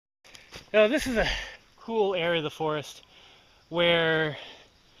Now, this is a cool area of the forest where,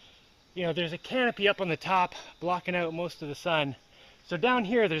 there's a canopy up on the top blocking out most of the sun. So down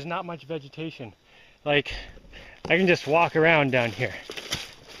here, there's not much vegetation. Like, I can just walk around down here.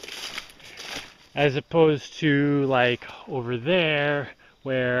 As opposed to, like, over there,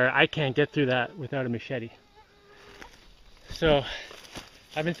 where I can't get through that without a machete. So,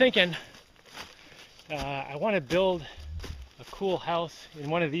 I've been thinking, I want to build a cool house in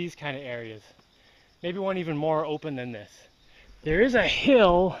one of these kind of areas. Maybe one even more open than this. There is a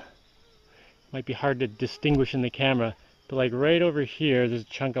hill, might be hard to distinguish in the camera, but like right over here, there's a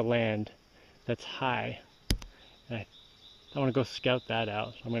chunk of land that's high. And I want to go scout that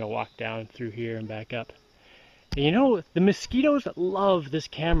out. So I'm going to walk down through here and back up. And the mosquitoes love this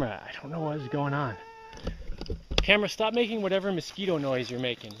camera. I don't know what is going on. Camera, stop making whatever mosquito noise you're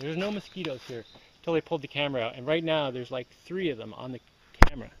making. There's no mosquitoes here until they pulled the camera out. And right now, there's like 3 of them on the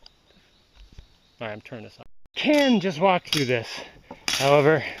camera. Alright, I'm turning this off. Can just walk through this.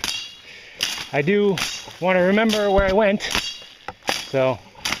 However, I do want to remember where I went. So,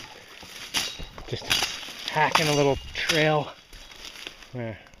 just hacking a little trail.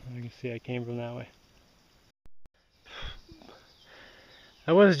 There, you can see I came from that way.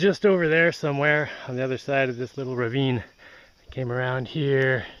 I was just over there somewhere on the other side of this little ravine. I came around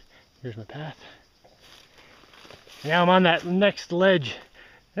here. Here's my path. Now I'm on that next ledge.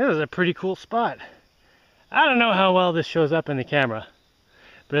 This is a pretty cool spot. I don't know how well this shows up in the camera,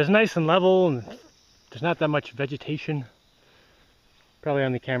 but it's nice and level and there's not that much vegetation. Probably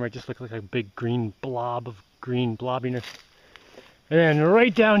on the camera it just looks like a big green blob of green blobbiness. And then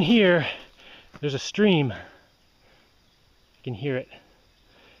right down here, there's a stream. You can hear it.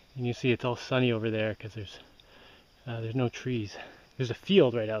 And you see it's all sunny over there because there's no trees. There's a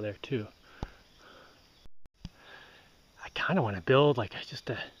field right out there too. I kind of want to build like just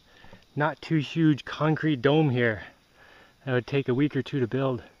a not too huge concrete dome here. That would take a week or 2 to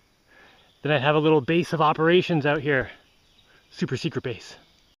build. Then I'd have a little base of operations out here. Super secret base.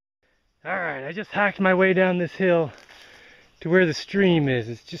 Alright, I just hacked my way down this hill to where the stream is.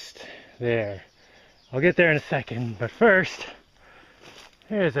 It's just there. I'll get there in a second, but first,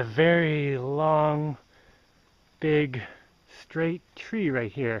 there's a very long, big, straight tree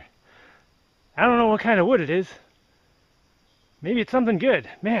right here. I don't know what kind of wood it is. Maybe it's something good.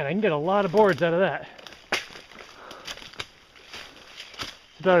 Man, I can get a lot of boards out of that.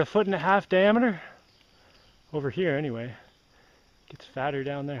 It's about 1.5 feet diameter. Over here anyway. Gets fatter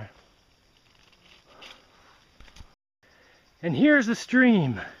down there. And here's the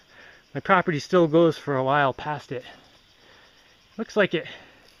stream. My property still goes for a while past it. Looks like it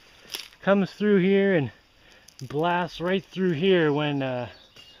comes through here and blasts right through here when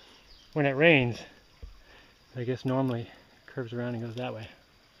it rains. I guess normally curves around and goes that way.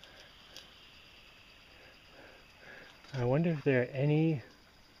 I wonder if there are any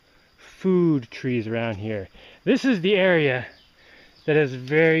food trees around here. This is the area that has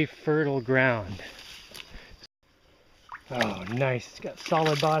very fertile ground. Oh, nice. It's got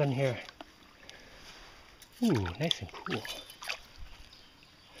solid bottom here. Ooh, nice and cool.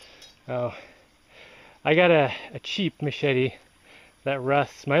 Oh, I got a cheap machete that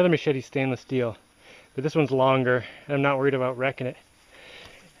rusts. My other machete's stainless steel, but this one's longer, and I'm not worried about wrecking it.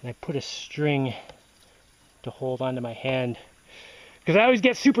 And I put a string to hold onto my hand, because I always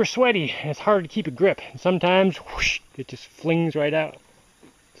get super sweaty, and it's hard to keep a grip. And sometimes, whoosh, it just flings right out.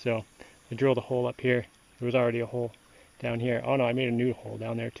 So I drilled a hole up here. There was already a hole down here. Oh no, I made a new hole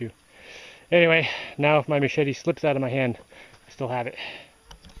down there too. Anyway, now if my machete slips out of my hand, I still have it.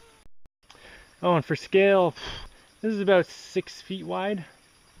 Oh, and for scale, this is about 6 feet wide.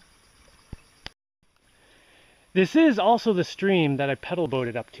 This is also the stream that I pedal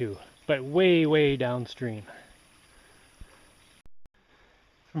boated up to, but way, way downstream.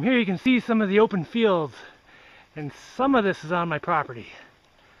 From here you can see some of the open fields, and some of this is on my property.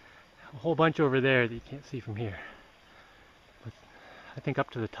 A whole bunch over there that you can't see from here. But I think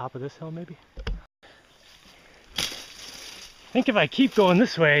up to the top of this hill maybe. I think if I keep going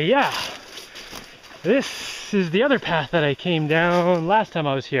this way, yeah. This is the other path that I came down last time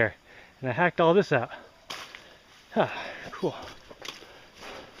I was here, and I hacked all this out. Ah, cool.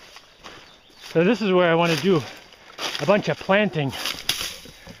 So this is where I want to do a bunch of planting.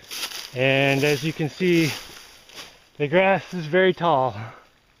 And as you can see, the grass is very tall.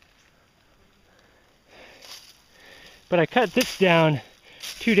 But I cut this down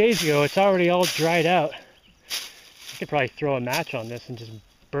 2 days ago. It's already all dried out. I could probably throw a match on this and just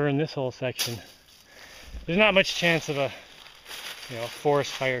burn this whole section. There's not much chance of a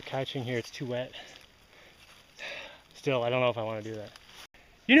forest fire catching here. It's too wet. Still, I don't know if I want to do that.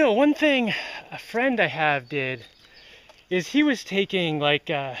 You know, one thing a friend I have did is he was taking like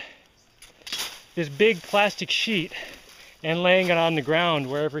this big plastic sheet and laying it on the ground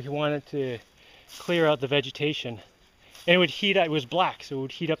wherever he wanted to clear out the vegetation. And it would heat up, it was black, so it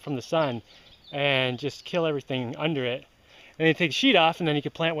would heat up from the sun and just kill everything under it. And then he'd take the sheet off and then he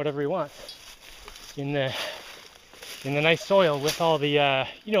could plant whatever he wants in the nice soil with all the,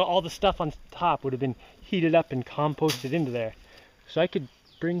 you know, all the stuff on top would have been heated up and composted into there. So I could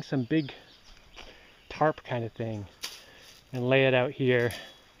bring some big tarp kind of thing and lay it out here,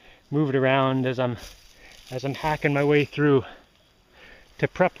 move it around as I'm hacking my way through to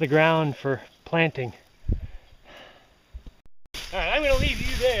prep the ground for planting. Alright, I'm going to leave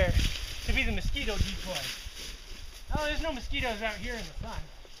you there to be the mosquito decoy. Oh, there's no mosquitoes out here in the sun.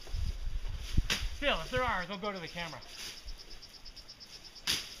 Still, if there are, they'll go to the camera.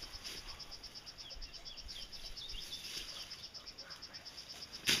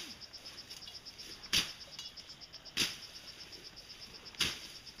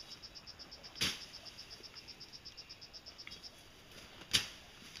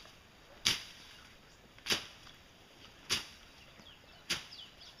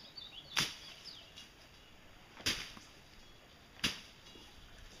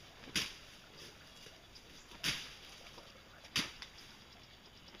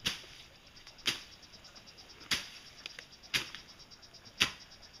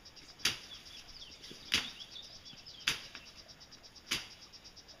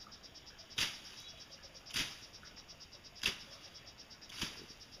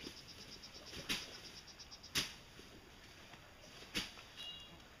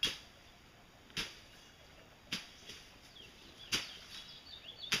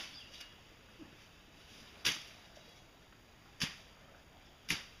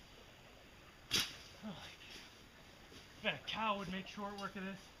 I bet a cow would make short work of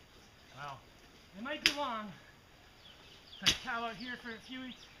this. Wow. It might be long. Put a cow out here for a few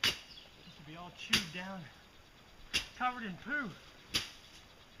weeks. This would be all chewed down, covered in poo.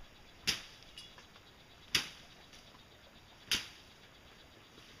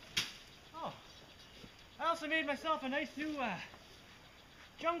 Oh, I also made myself a nice new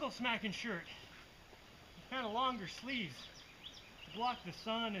jungle smacking shirt. Kind of longer sleeves to block the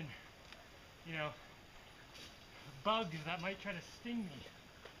sun and, you know, bugs that might try to sting me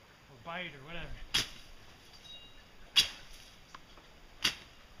or bite or whatever.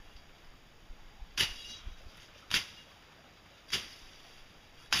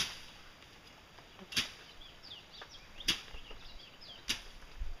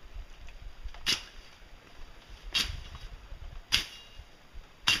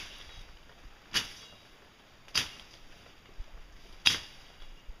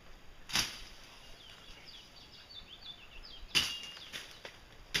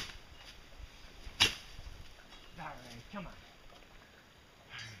 Alright, come on.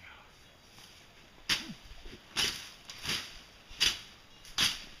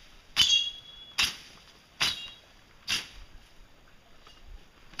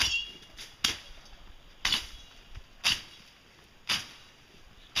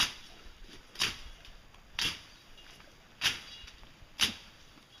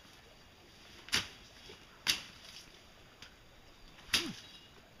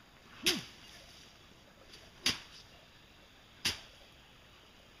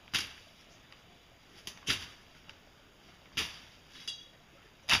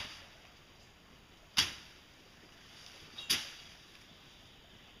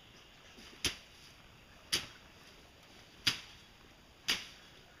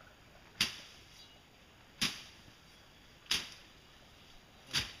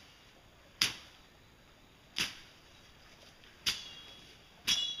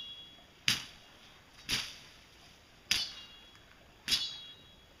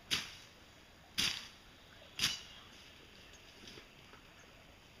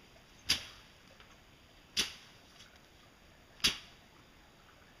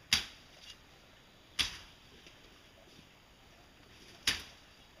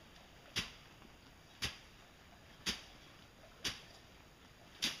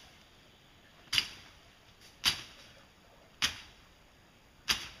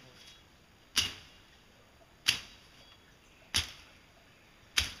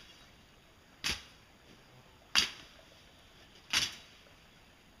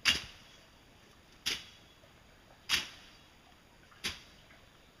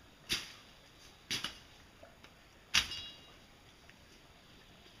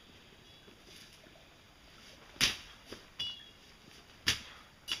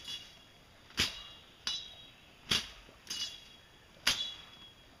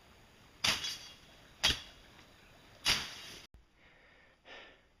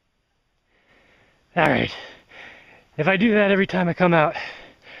 Alright. If I do that every time I come out,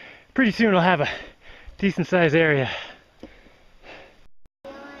 pretty soon I'll have a decent sized area.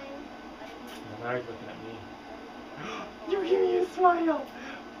 Larry's looking at me. You give me a smile!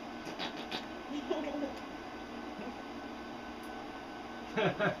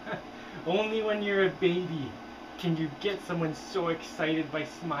 Only when you're a baby can you get someone so excited by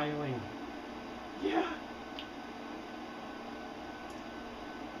smiling. Yeah.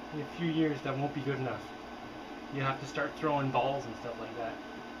 In a few years that won't be good enough. You have to start throwing balls and stuff like that.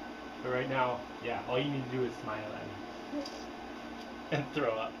 But right now, yeah, all you need to do is smile at me. And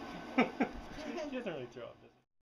throw up. She doesn't really throw up.